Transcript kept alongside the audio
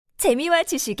재미와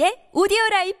지식의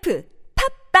오디오라이프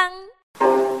팝빵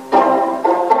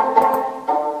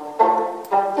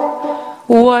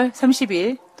 5월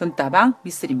 30일 돈다방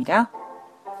미쓰리입니다.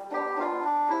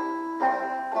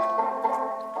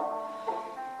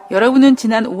 여러분은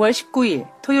지난 5월 19일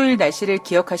토요일 날씨를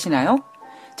기억하시나요?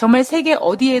 정말 세계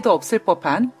어디에도 없을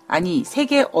법한, 아니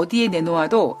세계 어디에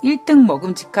내놓아도 1등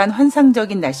먹음직한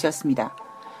환상적인 날씨였습니다.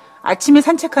 아침에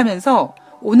산책하면서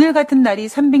오늘 같은 날이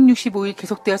 365일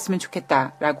계속되었으면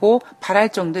좋겠다라고 바랄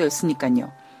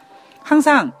정도였으니까요.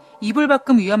 항상 이불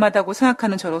밖은 위험하다고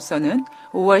생각하는 저로서는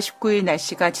 5월 19일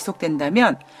날씨가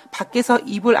지속된다면 밖에서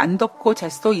이불 안 덮고 잘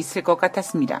수도 있을 것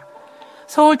같았습니다.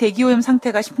 서울 대기오염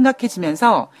상태가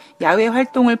심각해지면서 야외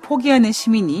활동을 포기하는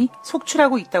시민이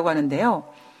속출하고 있다고 하는데요.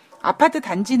 아파트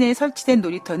단지 내에 설치된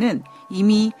놀이터는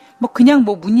이미 그냥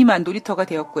무늬만 놀이터가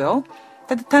되었고요.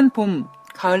 따뜻한 봄,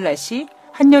 가을 날씨,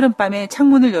 한여름밤에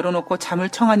창문을 열어놓고 잠을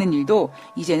청하는 일도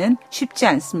이제는 쉽지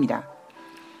않습니다.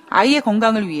 아이의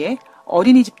건강을 위해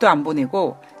어린이집도 안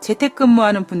보내고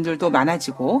재택근무하는 분들도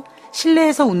많아지고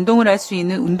실내에서 운동을 할 수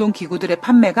있는 운동기구들의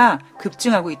판매가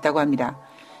급증하고 있다고 합니다.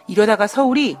 이러다가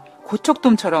서울이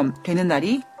고척돔처럼 되는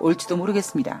날이 올지도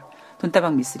모르겠습니다.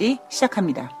 돈다방 미쓰리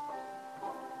시작합니다.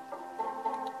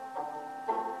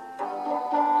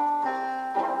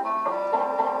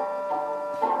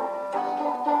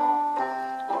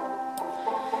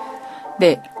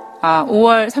 네,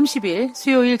 5월 30일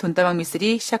수요일 돈다방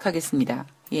미쓰리 시작하겠습니다.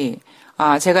 예,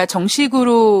 제가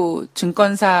정식으로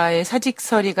증권사의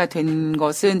사직서리가 된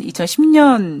것은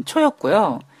 2010년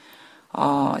초였고요.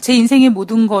 제 인생의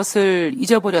모든 것을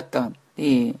잊어버렸던,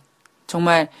 예,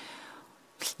 정말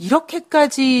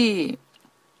이렇게까지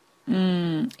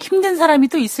힘든 사람이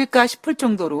또 있을까 싶을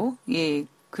정도로, 예,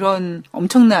 그런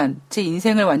엄청난 제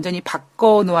인생을 완전히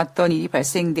바꿔놓았던 일이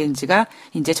발생된 지가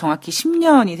이제 정확히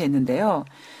 10년이 됐는데요.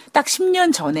 딱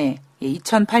 10년 전에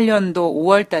 2008년도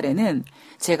 5월 달에는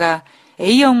제가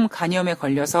A형 간염에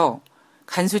걸려서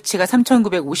간 수치가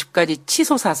 3,950까지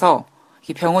치솟아서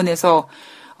병원에서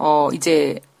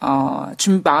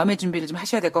마음의 준비를 좀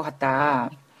하셔야 될 것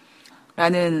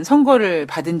같다라는 선고를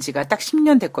받은 지가 딱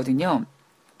 10년 됐거든요.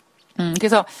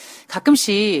 그래서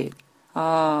가끔씩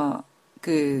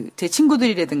제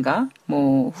친구들이라든가,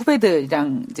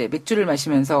 후배들이랑 이제 맥주를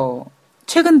마시면서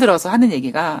최근 들어서 하는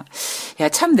얘기가, 야,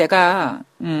 참 내가,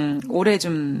 올해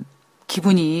좀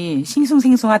기분이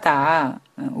싱숭생숭하다.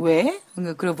 왜?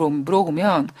 그러고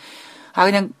물어보면,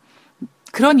 그냥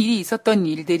그런 일이 있었던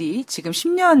일들이 지금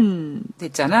 10년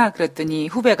됐잖아. 그랬더니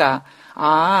후배가,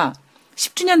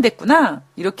 10주년 됐구나.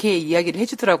 이렇게 이야기를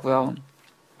해주더라고요.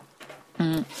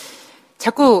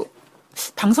 자꾸,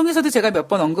 방송에서도 제가 몇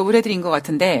번 언급을 해드린 것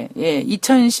같은데, 예,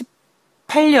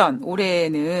 2018년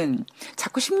올해는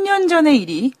자꾸 10년 전의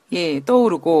일이, 예,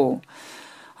 떠오르고,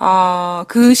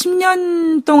 그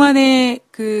 10년 동안에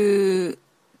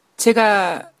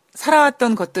제가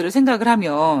살아왔던 것들을 생각을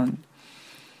하면,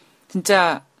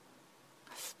 진짜,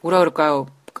 뭐라 그럴까요?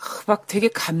 막 되게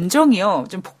감정이요.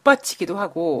 좀 복받치기도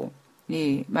하고,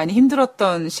 예, 많이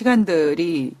힘들었던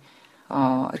시간들이,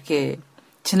 이렇게,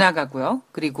 지나가고요.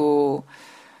 그리고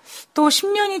또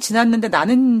 10년이 지났는데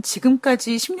나는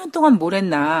지금까지 10년 동안 뭘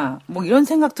했나, 이런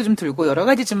생각도 좀 들고 여러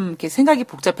가지 좀 이렇게 생각이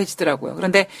복잡해지더라고요.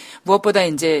 그런데 무엇보다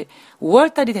이제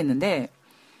 5월 달이 됐는데,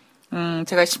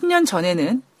 제가 10년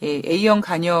전에는 A형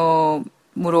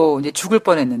간염으로 이제 죽을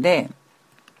뻔했는데,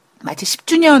 마치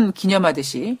 10주년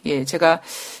기념하듯이, 예, 제가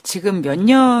지금 몇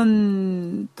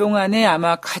년 동안에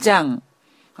아마 가장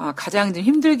좀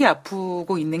힘들게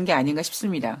아프고 있는 게 아닌가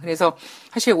싶습니다. 그래서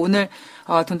사실 오늘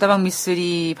돈다방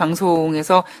미쓰리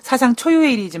방송에서 사상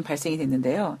초유의 일이 좀 발생이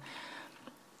됐는데요.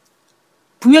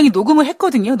 분명히 녹음을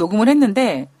했거든요. 녹음을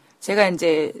했는데 제가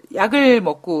이제 약을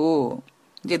먹고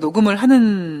이제 녹음을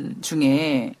하는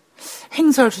중에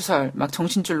횡설수설 막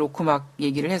정신줄 놓고 막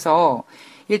얘기를 해서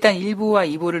일단 1부와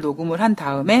 2부를 녹음을 한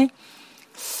다음에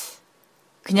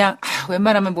그냥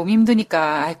웬만하면 몸이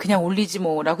힘드니까 그냥 올리지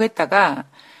뭐라고 했다가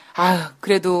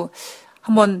그래도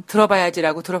한번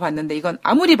들어봐야지라고 들어봤는데 이건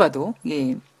아무리 봐도,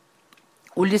 예,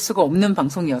 올릴 수가 없는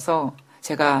방송이어서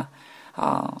제가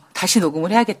다시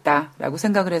녹음을 해야겠다라고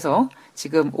생각을 해서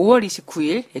지금 5월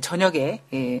 29일 저녁에,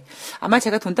 예, 아마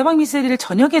제가 돈다방 미쓰리를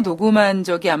저녁에 녹음한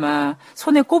적이 아마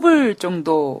손에 꼽을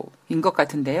정도인 것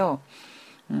같은데요.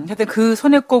 하여튼 그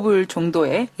손에 꼽을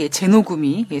정도의, 예,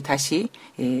 재녹음이, 예, 다시,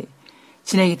 예,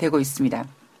 진행이 되고 있습니다.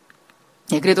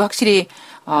 예, 그래도 확실히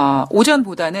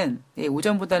오전보다는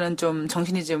좀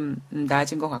정신이 좀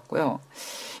나아진 것 같고요.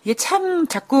 이게 참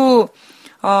자꾸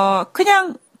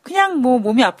그냥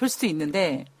몸이 아플 수도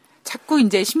있는데 자꾸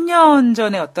이제 10년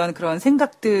전에 어떤 그런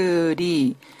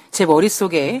생각들이 제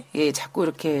머릿속에 예, 자꾸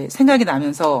이렇게 생각이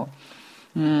나면서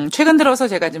최근 들어서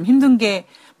제가 좀 힘든 게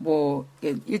뭐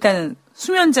일단은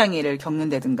수면 장애를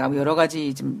겪는다든가 뭐 여러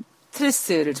가지 좀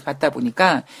스트레스를 좀 받다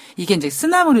보니까 이게 이제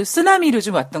쓰나미로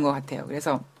좀 왔던 것 같아요.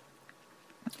 그래서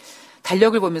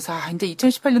달력을 보면서 이제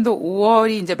 2018년도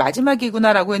 5월이 이제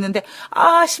마지막이구나라고 했는데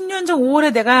 10년 전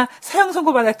 5월에 내가 사형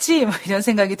선고 받았지 뭐 이런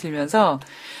생각이 들면서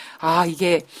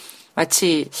이게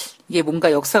마치 이게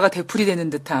뭔가 역사가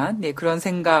되풀이되는 듯한 예, 그런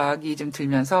생각이 좀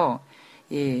들면서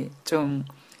예, 좀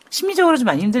심리적으로 좀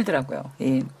많이 힘들더라고요.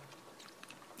 예.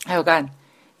 하여간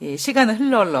예, 시간은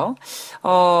흘러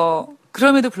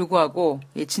그럼에도 불구하고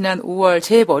예, 지난 5월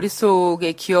제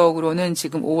머릿속의 기억으로는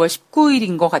지금 5월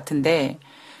 19일인 것 같은데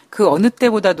그 어느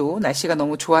때보다도 날씨가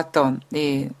너무 좋았던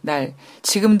예, 날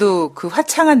지금도 그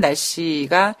화창한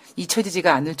날씨가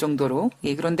잊혀지지가 않을 정도로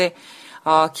예, 그런데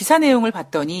기사 내용을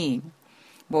봤더니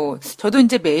뭐 저도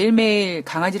이제 매일매일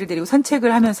강아지를 데리고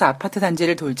산책을 하면서 아파트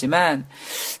단지를 돌지만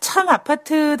참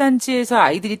아파트 단지에서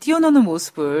아이들이 뛰어노는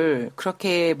모습을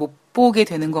그렇게 못 보게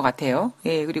되는 것 같아요.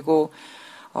 예, 그리고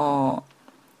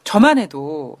저만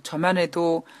해도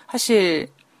사실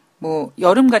뭐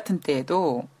여름 같은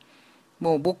때에도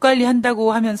뭐 목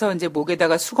관리한다고 하면서 이제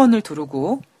목에다가 수건을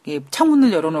두르고 예,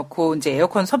 창문을 열어놓고 이제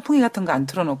에어컨 선풍기 같은 거 안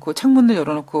틀어놓고 창문을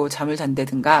열어놓고 잠을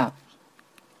잔다든가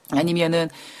아니면은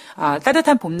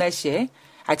따뜻한 봄 날씨에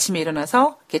아침에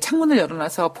일어나서 이렇게 창문을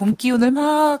열어놔서 봄 기운을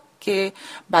막 이렇게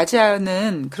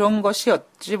맞이하는 그런 것이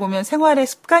어찌 보면 생활의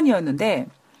습관이었는데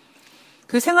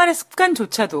그 생활의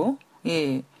습관조차도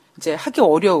예, 이제 하기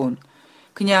어려운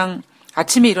그냥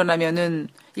아침에 일어나면은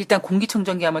일단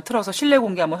공기청정기 한번 틀어서 실내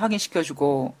공기 한번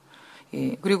확인시켜주고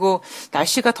예, 그리고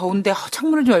날씨가 더운데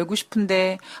창문을 좀 열고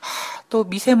싶은데 또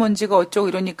미세먼지가 어쩌고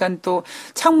이러니까 또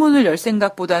창문을 열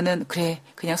생각보다는 그래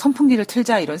그냥 선풍기를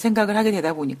틀자 이런 생각을 하게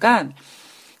되다 보니까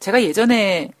제가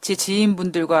예전에 제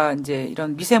지인분들과 이제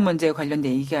이런 미세먼지에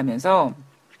관련된 얘기하면서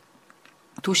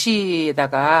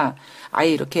도시에다가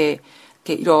아예 이렇게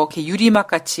유리막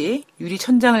같이 유리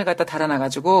천장을 갖다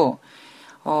달아놔가지고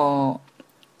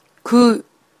그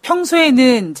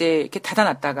평소에는 이제 이렇게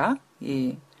닫아놨다가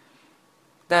예.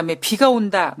 그다음에 비가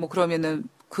온다 뭐 그러면은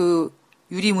그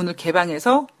유리문을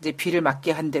개방해서 이제 비를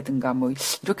맞게 한다든가 뭐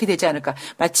이렇게 되지 않을까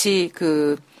마치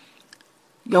그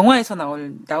영화에서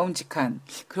나온직한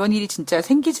그런 일이 진짜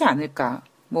생기지 않을까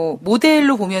뭐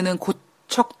모델로 보면은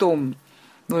고척돔을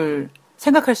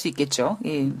생각할 수 있겠죠.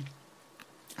 예.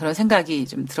 그런 생각이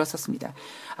좀 들었었습니다.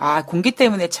 공기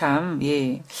때문에 참,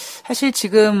 예. 사실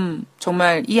지금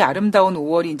정말 이 아름다운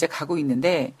 5월이 이제 가고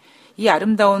있는데, 이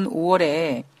아름다운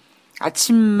 5월에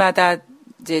아침마다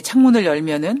이제 창문을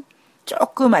열면은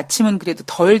조금 아침은 그래도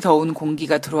덜 더운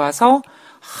공기가 들어와서,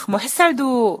 뭐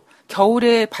햇살도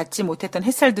겨울에 받지 못했던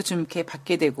햇살도 좀 이렇게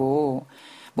받게 되고,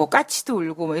 뭐 까치도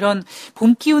울고, 뭐 이런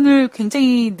봄 기운을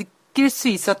굉장히 느낄 수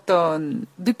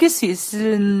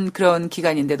있는 그런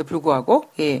기간인데도 불구하고,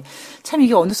 예, 참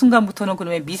이게 어느 순간부터는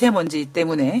그러면 미세먼지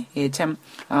때문에, 예, 참,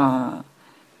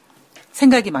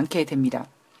 생각이 많게 됩니다.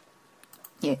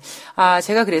 예,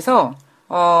 제가 그래서,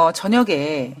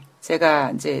 저녁에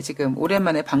제가 이제 지금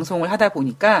오랜만에 방송을 하다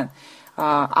보니까,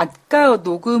 아까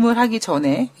녹음을 하기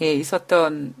전에, 예,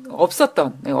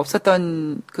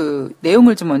 없었던 그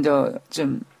내용을 좀 먼저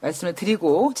좀 말씀을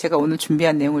드리고, 제가 오늘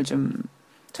준비한 내용을 좀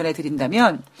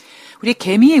전해드린다면 우리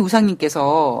개미의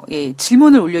우상님께서 예,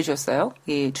 질문을 올려주셨어요.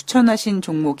 예, 추천하신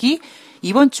종목이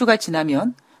이번 주가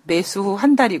지나면 매수 후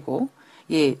한 달이고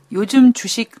예, 요즘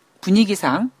주식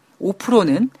분위기상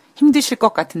 5%는 힘드실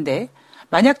것 같은데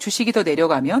만약 주식이 더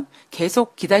내려가면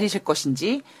계속 기다리실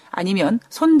것인지 아니면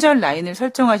손절 라인을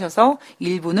설정하셔서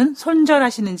일부는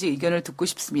손절하시는지 의견을 듣고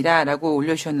싶습니다. 라고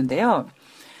올려주셨는데요.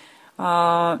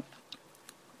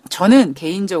 저는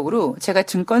개인적으로 제가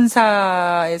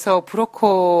증권사에서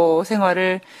브로커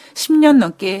생활을 10년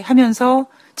넘게 하면서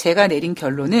제가 내린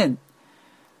결론은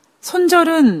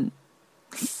손절은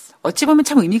어찌 보면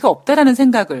참 의미가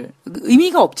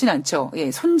없진 않죠.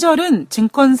 예, 손절은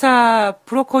증권사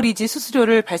브로커리지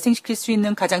수수료를 발생시킬 수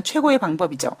있는 가장 최고의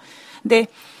방법이죠. 근데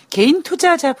개인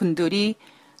투자자분들이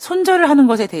손절을 하는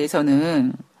것에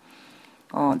대해서는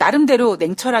나름대로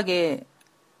냉철하게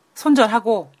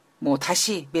손절하고 뭐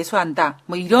다시 매수한다.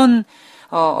 뭐 이런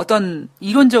어떤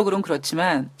이론적으로는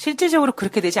그렇지만 실질적으로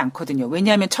그렇게 되지 않거든요.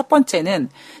 왜냐하면 첫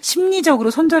번째는 심리적으로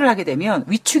손절을 하게 되면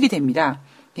위축이 됩니다.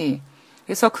 예.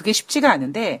 그래서 그게 쉽지가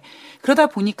않은데 그러다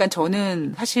보니까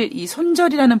저는 사실 이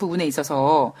손절이라는 부분에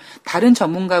있어서 다른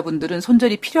전문가분들은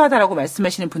손절이 필요하다라고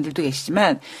말씀하시는 분들도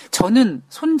계시지만 저는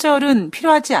손절은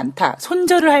필요하지 않다.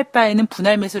 손절을 할 바에는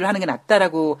분할 매수를 하는 게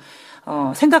낫다라고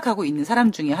생각하고 있는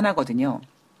사람 중에 하나거든요.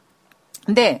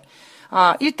 근데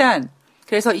일단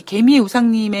그래서 이 개미의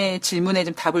우상님의 질문에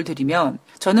좀 답을 드리면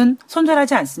저는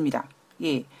손절하지 않습니다.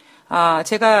 예.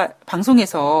 제가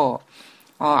방송에서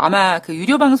아마 그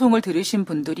유료 방송을 들으신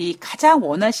분들이 가장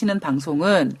원하시는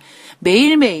방송은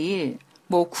매일매일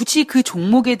뭐 굳이 그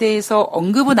종목에 대해서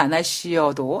언급은 안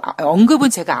하시어도, 언급은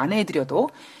제가 안 해드려도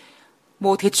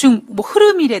뭐 대충 뭐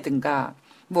흐름이라든가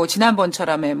뭐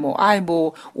지난번처럼에 뭐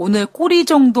오늘 꼬리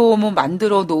정도만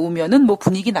만들어 놓으면은 뭐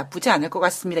분위기 나쁘지 않을 것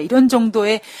같습니다. 이런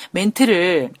정도의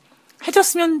멘트를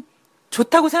해줬으면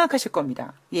좋다고 생각하실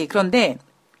겁니다. 예, 그런데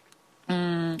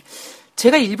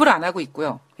제가 일부러 안 하고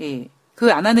있고요. 예,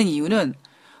 그 안 하는 이유는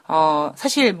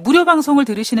사실 무료 방송을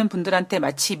들으시는 분들한테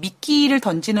마치 미끼를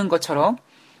던지는 것처럼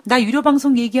나 유료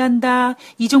방송 얘기한다.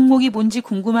 이 종목이 뭔지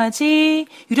궁금하지?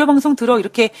 유료 방송 들어.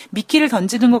 이렇게 미끼를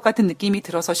던지는 것 같은 느낌이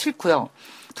들어서 싫고요.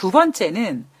 두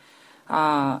번째는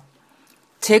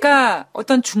제가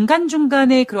어떤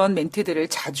중간중간에 그런 멘트들을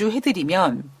자주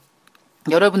해드리면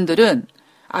여러분들은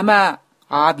아마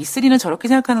미쓰리는 저렇게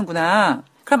생각하는구나.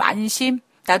 그럼 안심.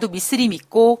 나도 미쓰리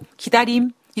믿고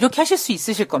기다림. 이렇게 하실 수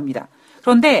있으실 겁니다.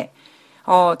 그런데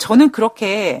저는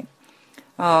그렇게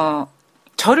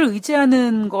저를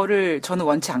의지하는 거를 저는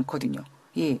원치 않거든요.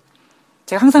 예.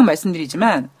 제가 항상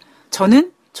말씀드리지만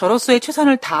저는 저로서의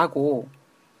최선을 다하고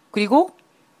그리고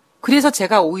그래서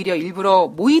제가 오히려 일부러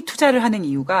모의 투자를 하는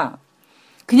이유가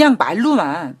그냥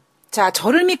말로만 자,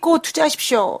 저를 믿고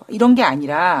투자하십시오. 이런 게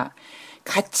아니라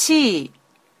같이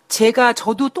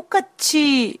저도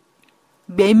똑같이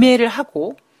매매를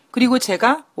하고 그리고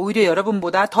제가 오히려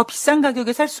여러분보다 더 비싼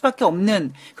가격에 살 수밖에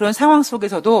없는 그런 상황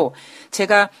속에서도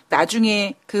제가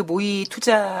나중에 그 모의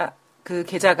투자 그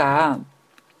계좌가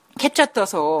캡처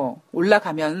떠서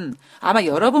올라가면 아마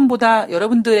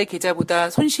여러분들의 계좌보다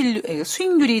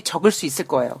수익률이 적을 수 있을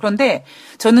거예요. 그런데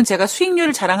저는 제가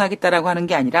수익률을 자랑하겠다라고 하는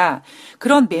게 아니라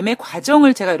그런 매매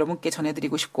과정을 제가 여러분께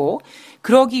전해드리고 싶고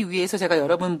그러기 위해서 제가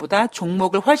여러분보다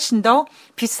종목을 훨씬 더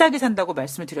비싸게 산다고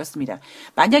말씀을 드렸습니다.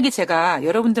 만약에 제가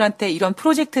여러분들한테 이런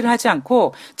프로젝트를 하지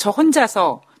않고 저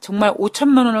혼자서 정말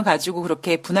 5천만 원을 가지고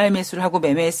그렇게 분할 매수를 하고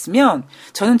매매했으면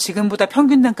저는 지금보다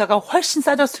평균 단가가 훨씬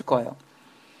싸졌을 거예요.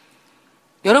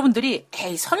 여러분들이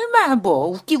에이 설마 뭐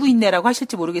웃기고 있네라고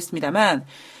하실지 모르겠습니다만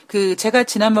제가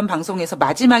지난번 방송에서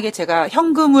마지막에 제가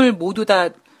현금을 모두 다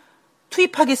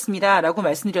투입하겠습니다라고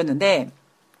말씀드렸는데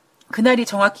그날이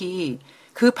정확히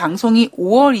그 방송이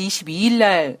 5월 22일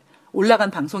날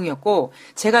올라간 방송이었고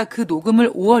제가 그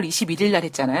녹음을 5월 21일 날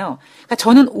했잖아요. 그러니까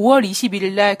저는 5월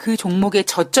 21일 날 그 종목의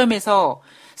저점에서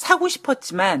사고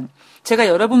싶었지만 제가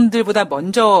여러분들보다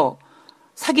먼저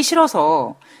사기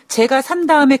싫어서 제가 산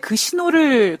다음에 그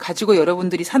신호를 가지고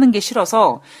여러분들이 사는 게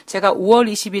싫어서 제가 5월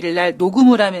 21일 날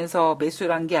녹음을 하면서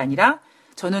매수를 한 게 아니라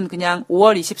저는 그냥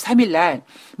 5월 23일 날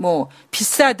뭐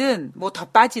비싸든 뭐 더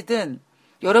빠지든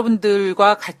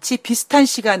여러분들과 같이 비슷한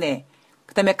시간에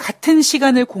그다음에 같은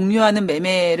시간을 공유하는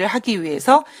매매를 하기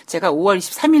위해서 제가 5월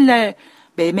 23일 날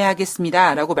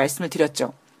매매하겠습니다라고 말씀을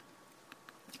드렸죠.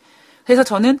 그래서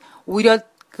저는 오히려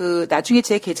나중에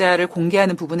제 계좌를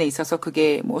공개하는 부분에 있어서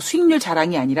그게 뭐 수익률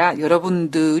자랑이 아니라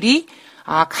여러분들이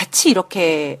같이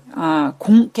이렇게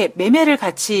매매를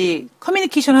같이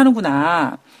커뮤니케이션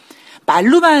하는구나.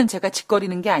 말로만 제가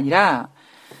짓거리는 게 아니라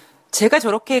제가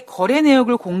저렇게 거래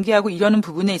내역을 공개하고 이러는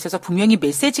부분에 있어서 분명히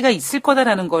메시지가 있을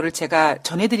거다라는 거를 제가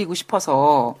전해드리고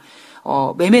싶어서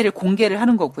매매를 공개를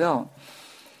하는 거고요.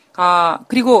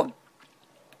 그리고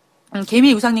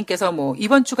개미 우상님께서 뭐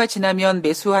이번 주가 지나면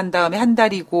매수한 다음에 한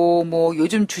달이고 뭐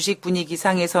요즘 주식 분위기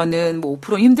상에서는 뭐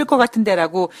 5%는 힘들 것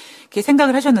같은데라고 이렇게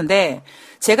생각을 하셨는데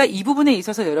제가 이 부분에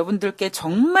있어서 여러분들께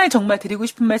정말 드리고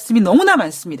싶은 말씀이 너무나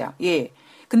많습니다. 예.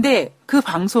 근데 그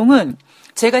방송은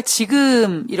제가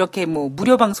지금 이렇게 뭐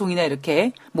무료 방송이나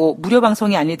이렇게 뭐 무료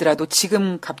방송이 아니더라도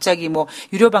지금 갑자기 뭐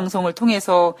유료 방송을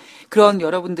통해서 그런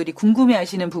여러분들이 궁금해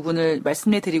하시는 부분을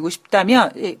말씀해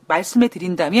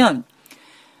드린다면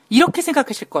이렇게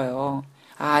생각하실 거예요.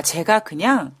 제가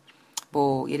그냥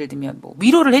뭐 예를 들면 뭐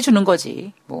위로를 해주는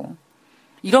거지. 뭐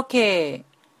이렇게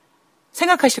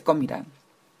생각하실 겁니다.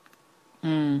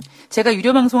 제가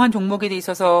유료 방송한 종목에 대해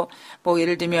있어서 뭐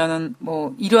예를 들면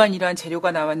뭐 이러한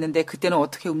재료가 나왔는데 그때는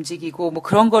어떻게 움직이고 뭐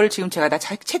그런 거를 지금 제가 다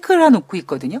체크를 해놓고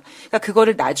있거든요. 그러니까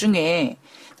그거를 나중에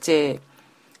이제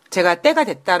제가 때가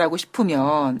됐다라고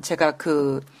싶으면 제가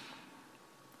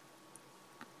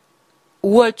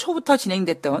 5월 초부터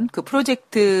진행됐던 그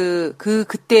프로젝트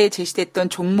그때 제시됐던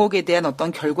종목에 대한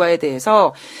어떤 결과에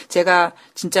대해서 제가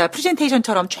진짜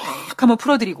프레젠테이션처럼 쫙 한번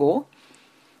풀어드리고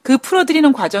그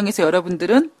풀어드리는 과정에서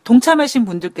여러분들은 동참하신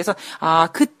분들께서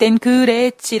그땐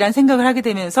그랬지란 생각을 하게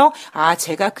되면서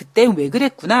제가 그땐 왜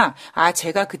그랬구나.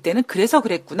 제가 그때는 그래서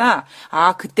그랬구나.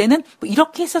 그때는 뭐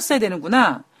이렇게 했었어야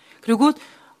되는구나. 그리고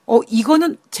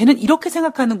이거는 쟤는 이렇게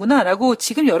생각하는구나라고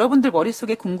지금 여러분들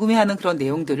머릿속에 궁금해하는 그런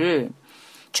내용들을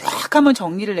쫙 한번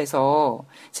정리를 해서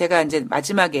제가 이제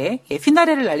마지막에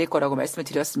피나레를 날릴 거라고 말씀을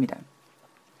드렸습니다.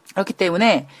 그렇기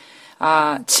때문에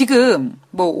지금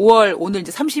뭐 5월 오늘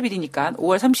이제 30일이니까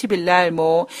 5월 30일 날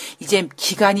뭐 이제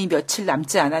기간이 며칠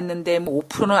남지 않았는데 뭐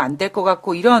 5%는 안 될 것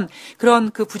같고 이런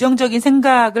그런 그 부정적인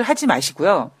생각을 하지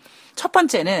마시고요. 첫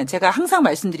번째는 제가 항상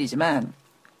말씀드리지만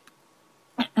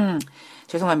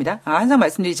죄송합니다. 항상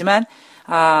말씀드리지만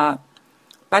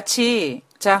마치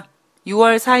자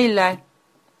 6월 4일 날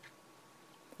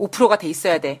 5%가 돼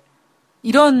있어야 돼.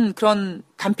 이런 그런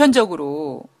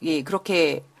단편적으로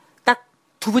그렇게 딱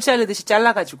두부 자르듯이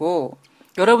잘라가지고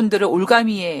여러분들을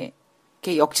올가미에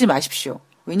이렇게 엮지 마십시오.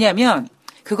 왜냐하면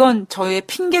그건 저의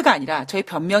핑계가 아니라 저의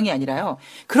변명이 아니라요.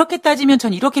 그렇게 따지면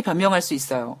전 이렇게 변명할 수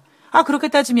있어요. 그렇게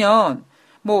따지면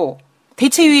뭐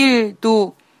대체휴일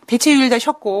다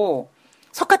쉬었고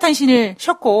석가탄신일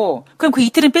쉬었고 그럼 그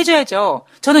이틀은 빼줘야죠.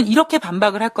 저는 이렇게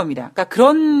반박을 할 겁니다. 그러니까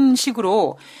그런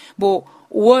식으로 뭐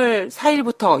 5월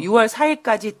 4일부터 6월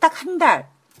 4일까지 딱 한 달.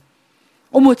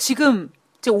 지금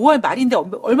이제 5월 말인데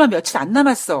얼마 며칠 안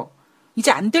남았어.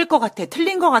 이제 안 될 것 같아.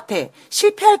 틀린 것 같아.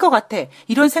 실패할 것 같아.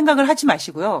 이런 생각을 하지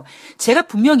마시고요. 제가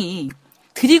분명히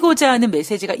드리고자 하는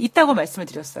메시지가 있다고 말씀을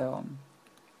드렸어요.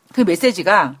 그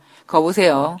메시지가 거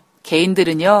보세요.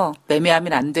 개인들은요.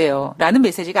 매매하면 안 돼요. 라는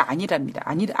메시지가 아니랍니다.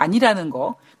 아니라는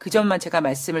거. 그 점만 제가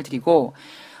말씀을 드리고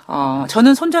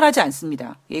저는 손절하지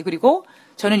않습니다. 그리고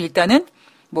저는 일단은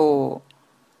뭐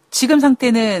지금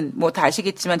상태는 뭐 다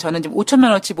아시겠지만 저는 지금 5천만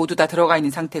원어치 모두 다 들어가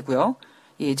있는 상태고요.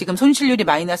 지금 손실률이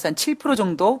마이너스 한 7%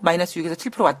 정도, 마이너스 6에서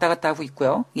 7% 왔다 갔다 하고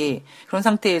있고요. 그런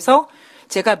상태에서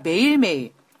제가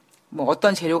매일매일 뭐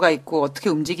어떤 재료가 있고 어떻게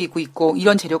움직이고 있고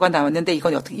이런 재료가 나왔는데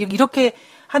이건 어떻게 이렇게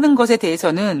하는 것에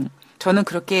대해서는 저는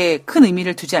그렇게 큰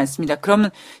의미를 두지 않습니다.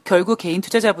 그러면 결국 개인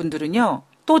투자자분들은요.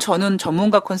 또 저는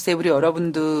전문가 컨셉으로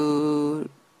여러분들을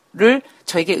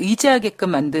저에게 의지하게끔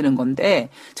만드는 건데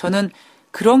저는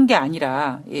그런 게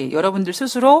아니라 여러분들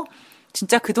스스로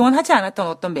진짜 그동안 하지 않았던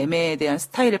어떤 매매에 대한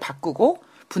스타일을 바꾸고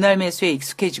분할 매수에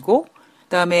익숙해지고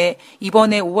그다음에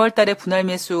이번에 5월 달에 분할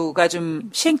매수가 좀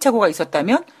시행착오가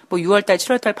있었다면 뭐 6월 달,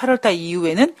 7월 달, 8월 달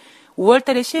이후에는 5월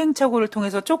달에 시행착오를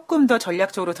통해서 조금 더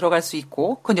전략적으로 들어갈 수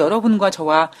있고 그건 여러분과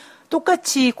저와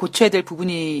똑같이 고쳐야 될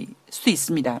부분일 수도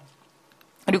있습니다.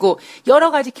 그리고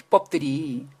여러 가지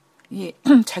기법들이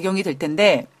작용이 될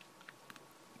텐데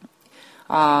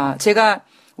제가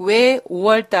왜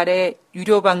 5월 달에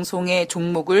유료 방송의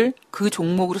종목을 그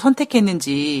종목으로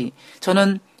선택했는지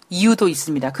저는 이유도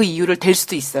있습니다. 그 이유를 댈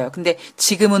수도 있어요. 근데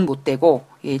지금은 못 대고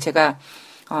제가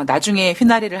나중에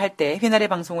휘나레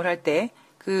방송을 할 때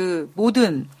그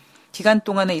모든 기간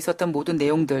동안에 있었던 모든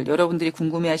내용들 여러분들이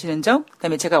궁금해하시는 점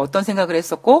그다음에 제가 어떤 생각을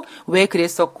했었고 왜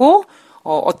그랬었고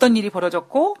어떤 일이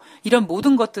벌어졌고 이런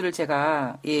모든 것들을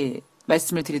제가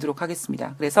말씀을 드리도록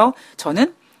하겠습니다. 그래서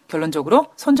저는 결론적으로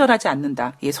손절하지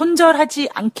않는다. 손절하지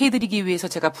않게 해드리기 위해서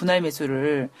제가 분할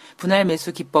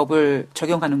매수 기법을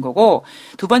적용하는 거고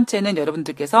두 번째는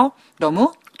여러분들께서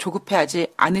너무 조급해하지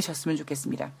않으셨으면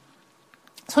좋겠습니다.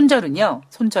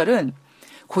 손절은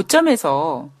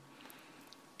고점에서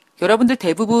여러분들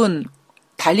대부분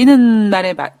달리는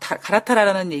날에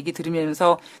갈아타라는 얘기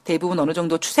들으면서 대부분 어느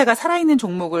정도 추세가 살아있는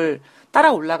종목을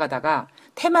따라 올라가다가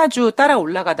테마주 따라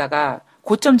올라가다가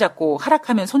고점 잡고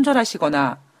하락하면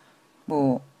손절하시거나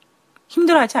뭐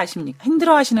힘들어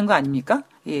하시는 거 아닙니까?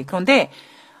 그런데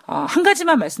한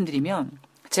가지만 말씀드리면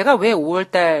제가 왜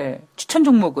 5월달 추천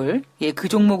종목을 그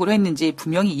종목으로 했는지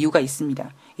분명히 이유가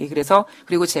있습니다.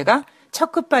 그리고 제가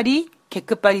첫 끝발이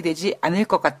개끝발이 되지 않을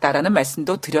것 같다라는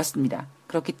말씀도 드렸습니다.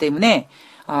 그렇기 때문에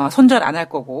손절 안 할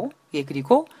거고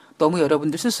그리고 너무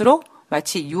여러분들 스스로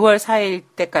마치 6월 4일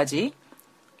때까지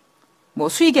뭐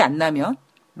수익이 안 나면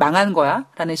망한 거야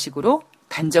라는 식으로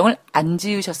단정을 안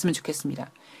지으셨으면 좋겠습니다.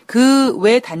 그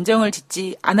왜 단정을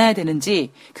짓지 않아야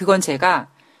되는지 그건 제가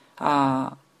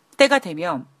때가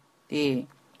되면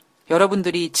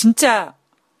여러분들이 진짜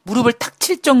무릎을 탁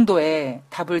칠 정도의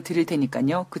답을 드릴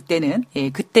테니까요. 그때는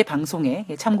그때 방송에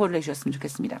참고를 해주셨으면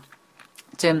좋겠습니다.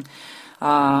 지금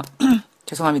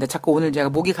죄송합니다. 자꾸 오늘 제가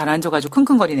목이 가라앉아가지고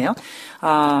킁킁거리네요.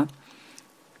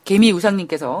 개미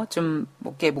우상님께서 좀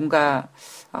뭔가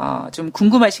좀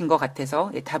궁금하신 것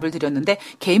같아서 답을 드렸는데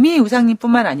개미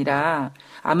우상님뿐만 아니라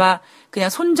아마 그냥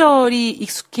손절이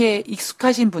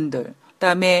익숙하신 분들,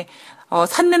 그다음에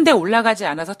샀는데 올라가지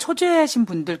않아서 초조해하신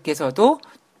분들께서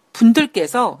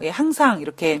항상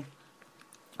이렇게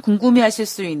궁금해하실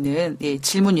수 있는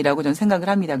질문이라고 저는 생각을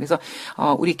합니다. 그래서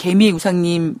우리 개미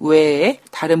우상님 외에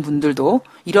다른 분들도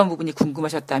이런 부분이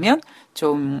궁금하셨다면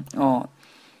좀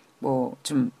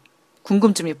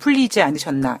궁금증이 풀리지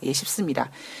않으셨나 싶습니다.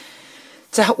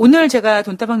 자, 오늘 제가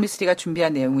돈다방 미스리가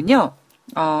준비한 내용은요.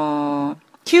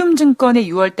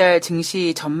 키움증권의 6월달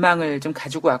증시 전망을 좀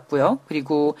가지고 왔고요.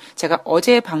 그리고 제가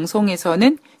어제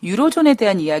방송에서는 유로존에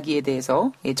대한 이야기에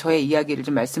대해서 저의 이야기를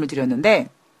좀 말씀을 드렸는데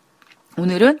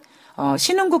오늘은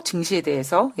신흥국 증시에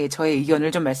대해서 저의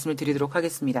의견을 좀 말씀을 드리도록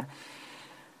하겠습니다.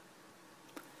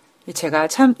 제가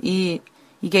참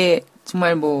이게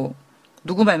정말 뭐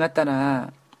누구 말 맞다나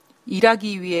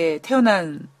일하기 위해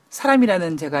태어난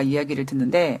사람이라는 제가 이야기를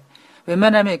듣는데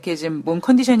웬만하면 이렇게 지금 몸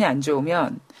컨디션이 안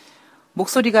좋으면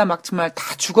목소리가 막 정말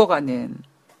다 죽어가는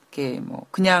이렇게 뭐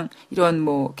그냥 이런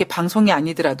뭐 이렇게 방송이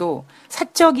아니더라도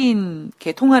사적인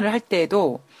이렇게 통화를 할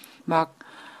때에도 막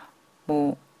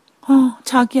뭐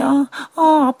자기야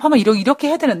아파 막 이렇게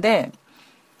해야 되는데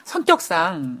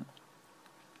성격상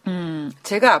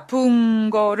제가 아픈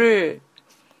거를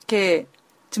이렇게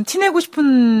좀 티내고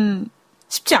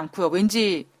싶지 않고요.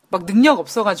 왠지 막 능력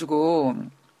없어가지고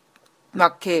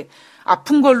막 이렇게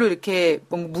아픈 걸로 이렇게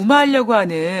뭐 무마하려고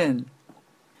하는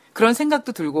그런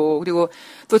생각도 들고 그리고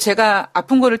또 제가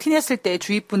아픈 거를 티냈을 때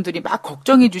주위 분들이 막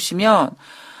걱정해 주시면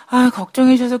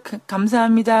걱정해 주셔서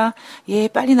감사합니다. 예,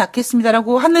 빨리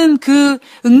낫겠습니다라고 하는 그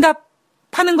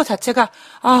응답하는 것 자체가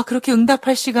그렇게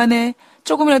응답할 시간에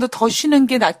조금이라도 더 쉬는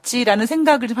게 낫지라는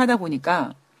생각을 좀 하다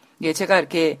보니까 예, 제가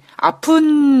이렇게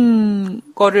아픈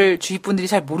거를 주위 분들이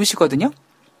잘 모르시거든요.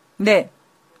 근데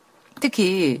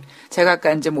특히 제가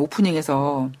아까 이제 뭐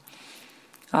오프닝에서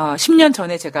 10년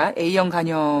전에 제가 A형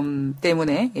간염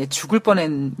때문에 죽을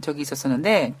뻔한 적이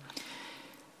있었었는데,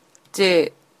 이제,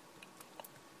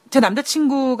 제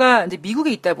남자친구가 이제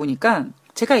미국에 있다 보니까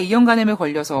제가 A형 간염에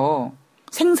걸려서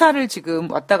생사를 지금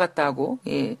왔다 갔다 하고,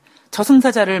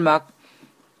 저승사자를 막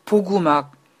보고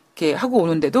막 이렇게 하고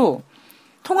오는데도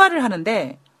통화를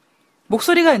하는데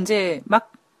목소리가 이제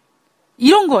막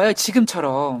이런 거예요.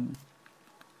 지금처럼.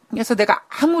 그래서 내가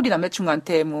아무리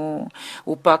남자친구한테 뭐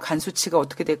오빠 간 수치가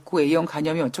어떻게 됐고 A형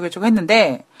간염이 어쩌고저쩌고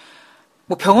했는데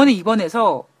뭐 병원에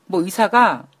입원해서 뭐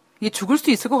의사가 이게 죽을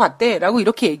수 있을 것 같대라고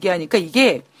이렇게 얘기하니까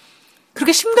이게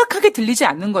그렇게 심각하게 들리지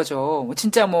않는 거죠.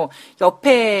 진짜 뭐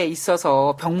옆에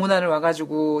있어서 병문안을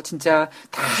와가지고 진짜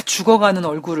다 죽어가는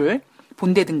얼굴을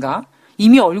본다든가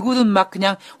이미 얼굴은 막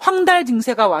그냥 황달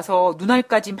증세가 와서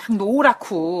눈알까지 막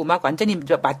노랗고 막 완전히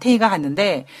마탱이가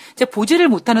갔는데 이제 보지를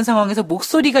못하는 상황에서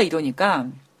목소리가 이러니까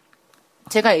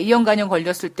제가 A형 간염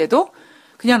걸렸을 때도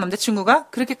그냥 남자친구가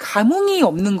그렇게 감흥이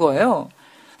없는 거예요.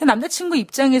 남자친구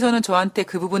입장에서는 저한테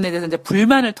그 부분에 대해서 이제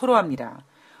불만을 토로합니다.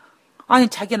 아니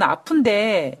자기야 나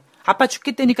아픈데 아빠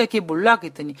죽겠다니까 이렇게 몰라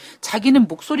그랬더니 자기는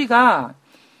목소리가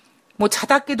뭐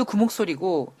자다 깨도 그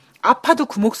목소리고 아파도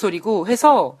그 목소리고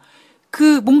해서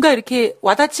그 뭔가 이렇게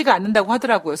와닿지가 않는다고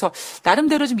하더라고요. 그래서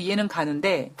나름대로 좀 이해는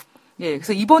가는데, 예,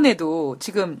 그래서 이번에도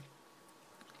지금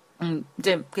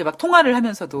이제 막 통화를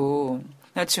하면서도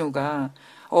남자친구가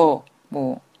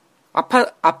뭐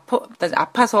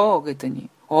아파서 그랬더니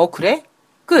그래?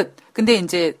 끝. 근데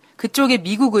이제 그쪽에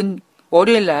미국은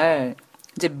월요일 날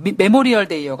이제 메모리얼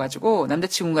데이여가지고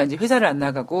남자친구가 이제 회사를 안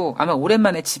나가고 아마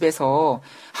오랜만에 집에서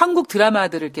한국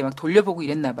드라마들을 이렇게 막 돌려보고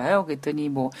이랬나 봐요. 그랬더니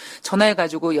뭐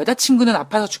전화해가지고 여자친구는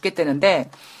아파서 죽겠다는데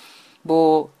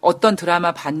뭐 어떤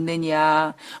드라마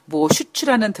봤느냐, 뭐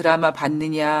슈츠라는 드라마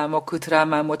봤느냐, 뭐 그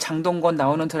드라마 뭐 장동건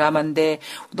나오는 드라마인데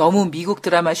너무 미국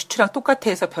드라마 슈츠랑 똑같아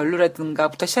해서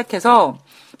별로라든가부터 시작해서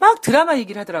막 드라마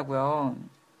얘기를 하더라고요.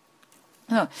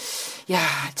 야,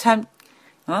 참,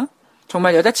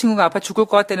 정말 여자친구가 아파 죽을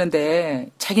것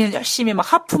같다는데 자기는 열심히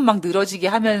막 하품 막 늘어지게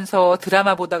하면서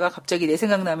드라마 보다가 갑자기 내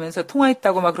생각나면서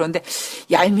통화했다고 막 그러는데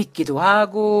얄밉기도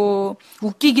하고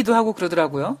웃기기도 하고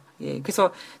그러더라고요. 예,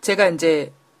 그래서 제가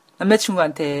이제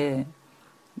남자친구한테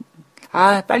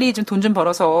빨리 좀 돈 좀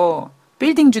벌어서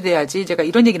빌딩 주대야지 제가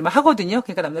이런 얘기를 막 하거든요.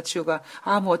 그러니까 남자친구가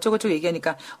뭐 어쩌고저쩌고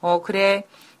얘기하니까 그래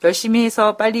열심히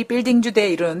해서 빨리 빌딩 주대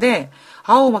이러는데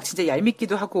막 진짜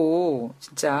얄밉기도 하고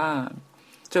진짜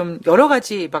좀 여러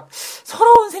가지 막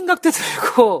서러운 생각도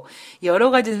들고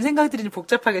여러 가지 생각들이 좀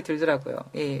복잡하게 들더라고요.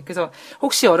 예, 그래서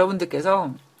혹시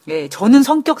여러분들께서 저는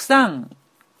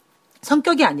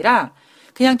성격이 아니라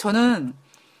그냥 저는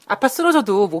아파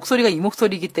쓰러져도 목소리가 이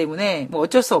목소리이기 때문에 뭐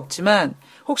어쩔 수 없지만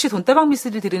혹시 돈다방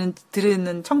미스를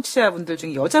들으는 청취자분들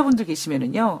중에 여자분들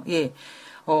계시면은요, 예.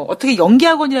 어떻게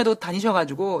연기학원이라도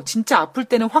다니셔가지고, 진짜 아플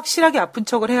때는 확실하게 아픈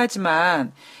척을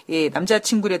해야지만, 예,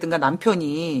 남자친구라든가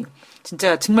남편이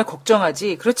진짜 정말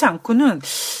걱정하지, 그렇지 않고는,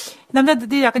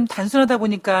 남자들이 약간 단순하다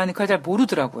보니까 그걸 잘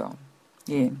모르더라고요.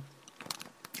 예.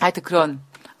 하여튼 그런,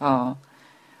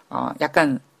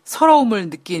 약간 서러움을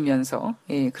느끼면서,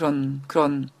 예, 그런,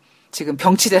 지금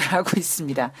병치대를 하고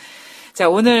있습니다. 자,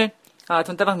 오늘,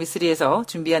 돈다방 미쓰리에서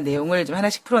준비한 내용을 좀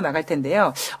하나씩 풀어나갈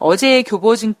텐데요. 어제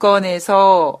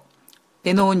교보증권에서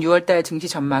내놓은 6월달 증시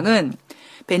전망은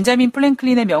벤자민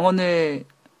프랭클린의 명언을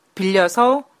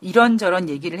빌려서 이런저런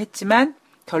얘기를 했지만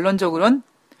결론적으로는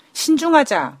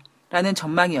신중하자라는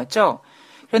전망이었죠.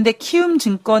 그런데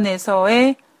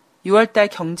키움증권에서의 6월달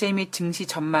경제 및 증시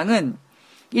전망은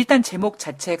일단 제목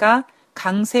자체가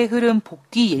강세 흐름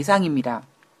복귀 예상입니다.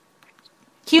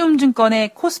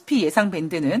 키움증권의 코스피 예상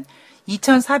밴드는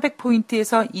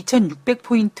 2,400포인트에서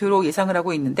 2,600포인트로 예상을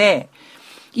하고 있는데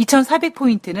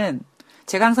 2,400포인트는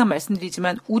제가 항상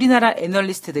말씀드리지만 우리나라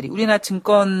애널리스트들이 우리나라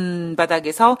증권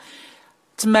바닥에서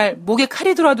정말 목에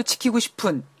칼이 들어와도 지키고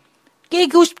싶은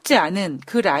깨고 싶지 않은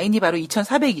그 라인이 바로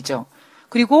 2,400이죠.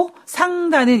 그리고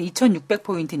상단은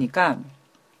 2,600포인트니까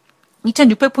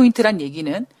 2,600포인트란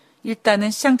얘기는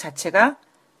일단은 시장 자체가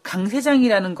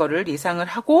강세장이라는 거를 예상을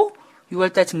하고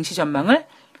 6월달 증시 전망을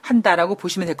한다라고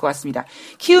보시면 될 것 같습니다.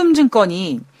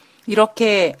 키움증권이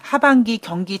이렇게 하반기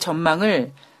경기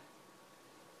전망을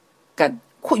그러니까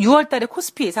 6월달에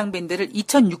코스피 예상 밴드를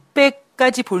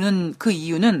 2,600까지 보는 그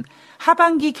이유는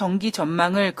하반기 경기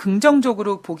전망을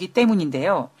긍정적으로 보기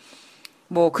때문인데요.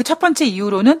 그 첫 번째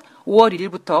이유로는 5월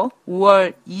 1일부터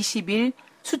 5월 20일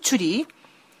수출이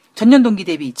전년 동기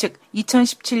대비, 즉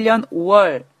 2017년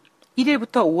 5월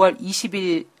 1일부터 5월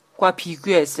 20일과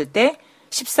비교했을 때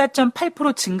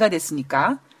 14.8%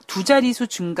 증가됐으니까 두 자릿수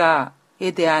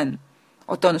증가에 대한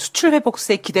어떤 수출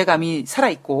회복세 기대감이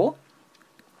살아있고,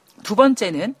 두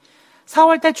번째는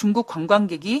 4월달 중국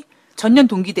관광객이 전년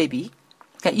동기 대비,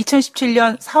 그러니까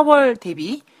 2017년 4월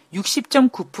대비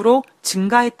 60.9%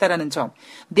 증가했다라는 점.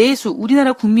 내수,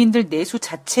 우리나라 국민들 내수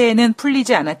자체는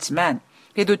풀리지 않았지만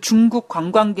그래도 중국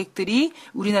관광객들이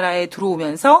우리나라에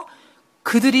들어오면서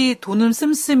그들이 돈을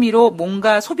씀씀이로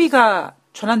뭔가 소비가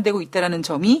전환되고 있다는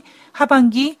점이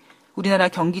하반기 우리나라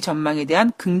경기 전망에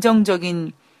대한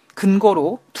긍정적인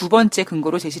근거로, 두 번째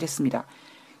근거로 제시를 했습니다.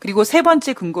 그리고 세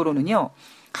번째 근거로는요,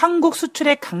 한국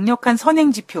수출의 강력한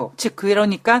선행 지표, 즉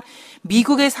그러니까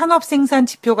미국의 산업 생산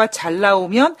지표가 잘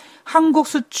나오면 한국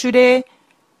수출의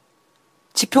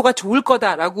지표가 좋을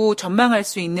거다라고 전망할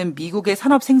수 있는 미국의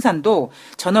산업 생산도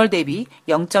전월 대비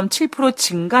 0.7%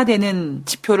 증가되는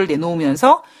지표를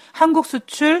내놓으면서 한국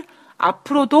수출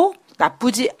앞으로도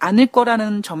나쁘지 않을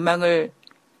거라는 전망을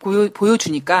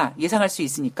보여주니까, 예상할 수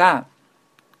있으니까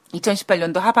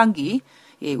 2018년도 하반기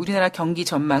우리나라 경기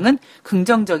전망은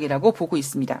긍정적이라고 보고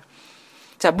있습니다.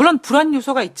 자, 물론 불안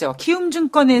요소가 있죠.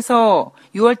 키움증권에서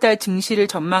 6월달 증시를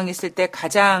전망했을 때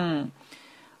가장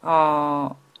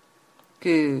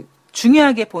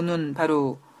중요하게 보는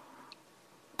바로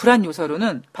불안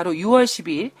요소로는 바로 6월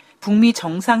 10일 북미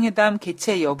정상회담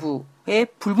개최 여부의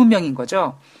불분명인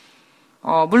거죠.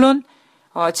 물론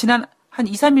지난 한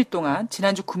 2, 3일 동안,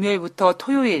 지난주 금요일부터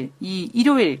토요일, 이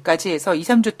일요일까지 해서 2,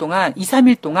 3일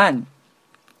동안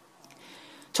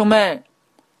정말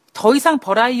더 이상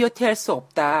버라이어티 할 수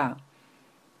없다,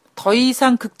 더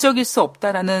이상 극적일 수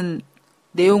없다라는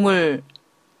내용을,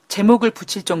 제목을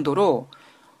붙일 정도로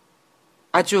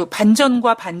아주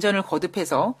반전과 반전을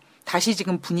거듭해서 다시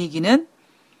지금 분위기는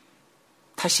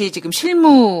다시 지금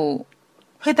실무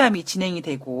회담이 진행이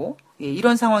되고,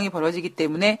 이런 상황이 벌어지기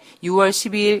때문에 6월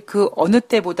 12일 그 어느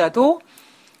때보다도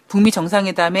북미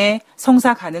정상회담의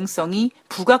성사 가능성이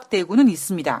부각되고는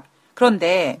있습니다.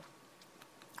 그런데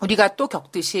우리가 또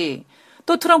겪듯이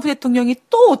또 트럼프 대통령이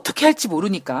또 어떻게 할지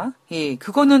모르니까,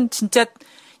 그거는 진짜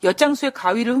엿장수의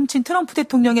가위를 훔친 트럼프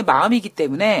대통령의 마음이기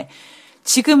때문에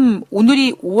지금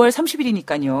오늘이 5월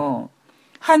 30일이니까요.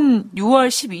 한 6월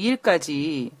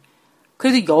 12일까지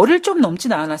그래도 열흘 좀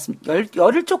넘진 않았습니다.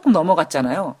 열흘 조금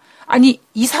넘어갔잖아요. 아니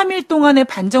 2, 3일 동안의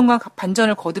반전과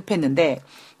반전을 거듭했는데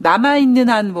남아있는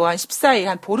한 14일,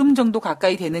 한 보름 정도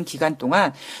가까이 되는 기간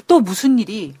동안 또 무슨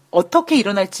일이 어떻게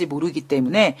일어날지 모르기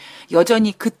때문에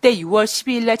여전히 그때 6월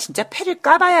 12일 날 진짜 패를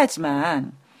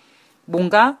까봐야지만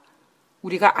뭔가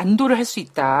우리가 안도를 할 수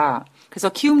있다. 그래서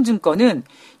키움증권은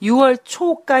 6월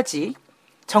초까지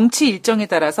정치 일정에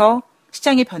따라서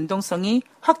시장의 변동성이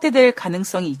확대될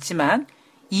가능성이 있지만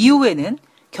이후에는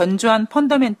견조한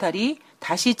펀더멘탈이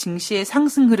다시 증시의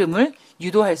상승 흐름을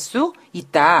유도할 수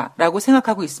있다라고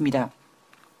생각하고 있습니다.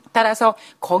 따라서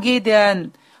거기에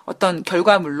대한 어떤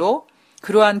결과물로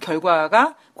그러한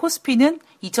결과가 코스피는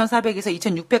 2,400에서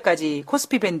 2,600까지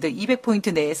코스피 밴드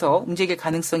 200포인트 내에서 움직일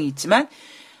가능성이 있지만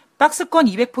박스권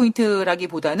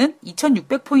 200포인트라기보다는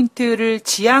 2,600포인트를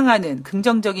지향하는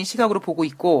긍정적인 시각으로 보고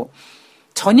있고,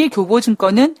 전일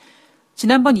교보증권은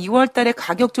지난번 2월 달에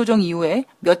가격 조정 이후에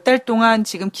몇 달 동안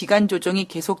지금 기간 조정이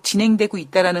계속 진행되고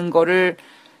있다는 거를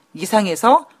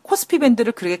예상해서 코스피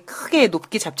밴드를 그렇게 크게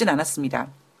높게 잡진 않았습니다.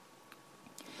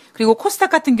 그리고 코스닥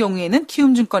같은 경우에는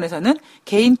키움증권에서는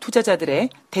개인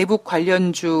투자자들의 대북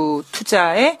관련주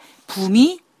투자의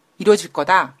붐이 이루어질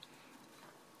거다.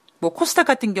 뭐 코스닥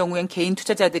같은 경우엔 개인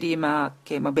투자자들이 막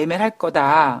이렇게 막 매매를 할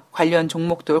거다. 관련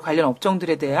종목들, 관련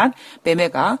업종들에 대한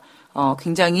매매가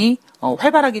굉장히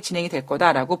활발하게 진행이 될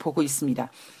거다라고 보고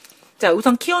있습니다. 자,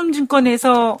 우선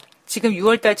키움증권에서 지금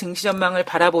 6월달 증시 전망을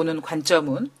바라보는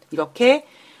관점은 이렇게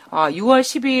 6월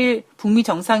 10일 북미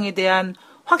정상에 대한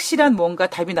확실한 뭔가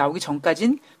답이 나오기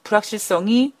전까진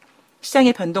불확실성이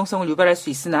시장의 변동성을 유발할 수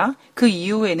있으나 그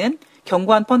이후에는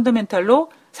견고한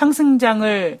펀더멘탈로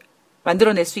상승장을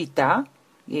만들어낼 수 있다.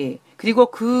 예.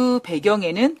 그리고 그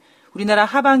배경에는 우리나라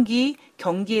하반기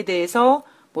경기에 대해서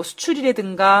뭐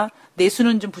수출이라든가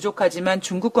내수는 좀 부족하지만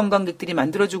중국 관광객들이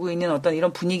만들어주고 있는 어떤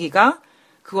이런 분위기가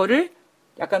그거를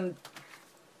약간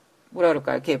뭐라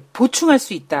그럴까 이렇게 보충할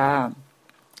수 있다.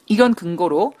 이런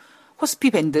근거로 코스피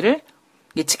밴드를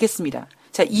예측했습니다.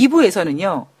 자,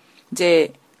 2부에서는요.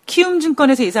 이제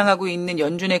키움증권에서 예상하고 있는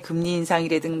연준의 금리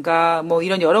인상이라든가 뭐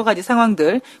이런 여러 가지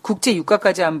상황들 국제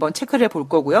유가까지 한번 체크를 해볼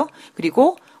거고요.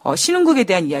 그리고 신흥국에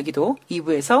대한 이야기도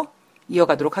 2부에서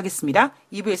이어가도록 하겠습니다.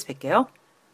 2부에서 뵐게요.